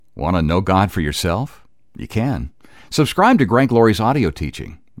Want to know God for yourself? You can. Subscribe to Greg Laurie's audio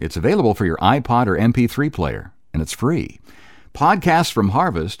teaching. It's available for your iPod or MP3 player, and it's free. Podcasts from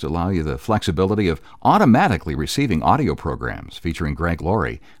Harvest allow you the flexibility of automatically receiving audio programs featuring Greg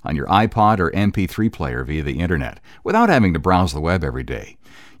Laurie on your iPod or MP3 player via the internet without having to browse the web every day.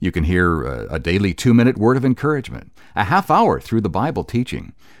 You can hear a daily 2-minute word of encouragement, a half hour through the Bible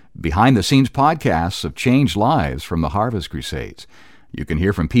teaching, behind-the-scenes podcasts of changed lives from the Harvest Crusades. You can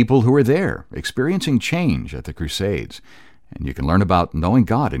hear from people who are there, experiencing change at the Crusades, and you can learn about knowing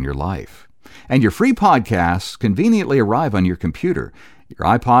God in your life. And your free podcasts conveniently arrive on your computer. Your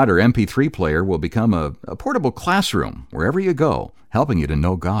iPod or MP3 player will become a portable classroom wherever you go, helping you to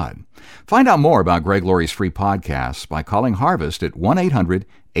know God. Find out more about Greg Laurie's free podcasts by calling Harvest at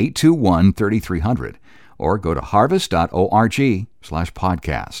 1-800-821-3300 or go to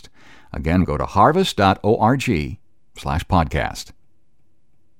harvest.org/podcast. Again, go to harvest.org/podcast.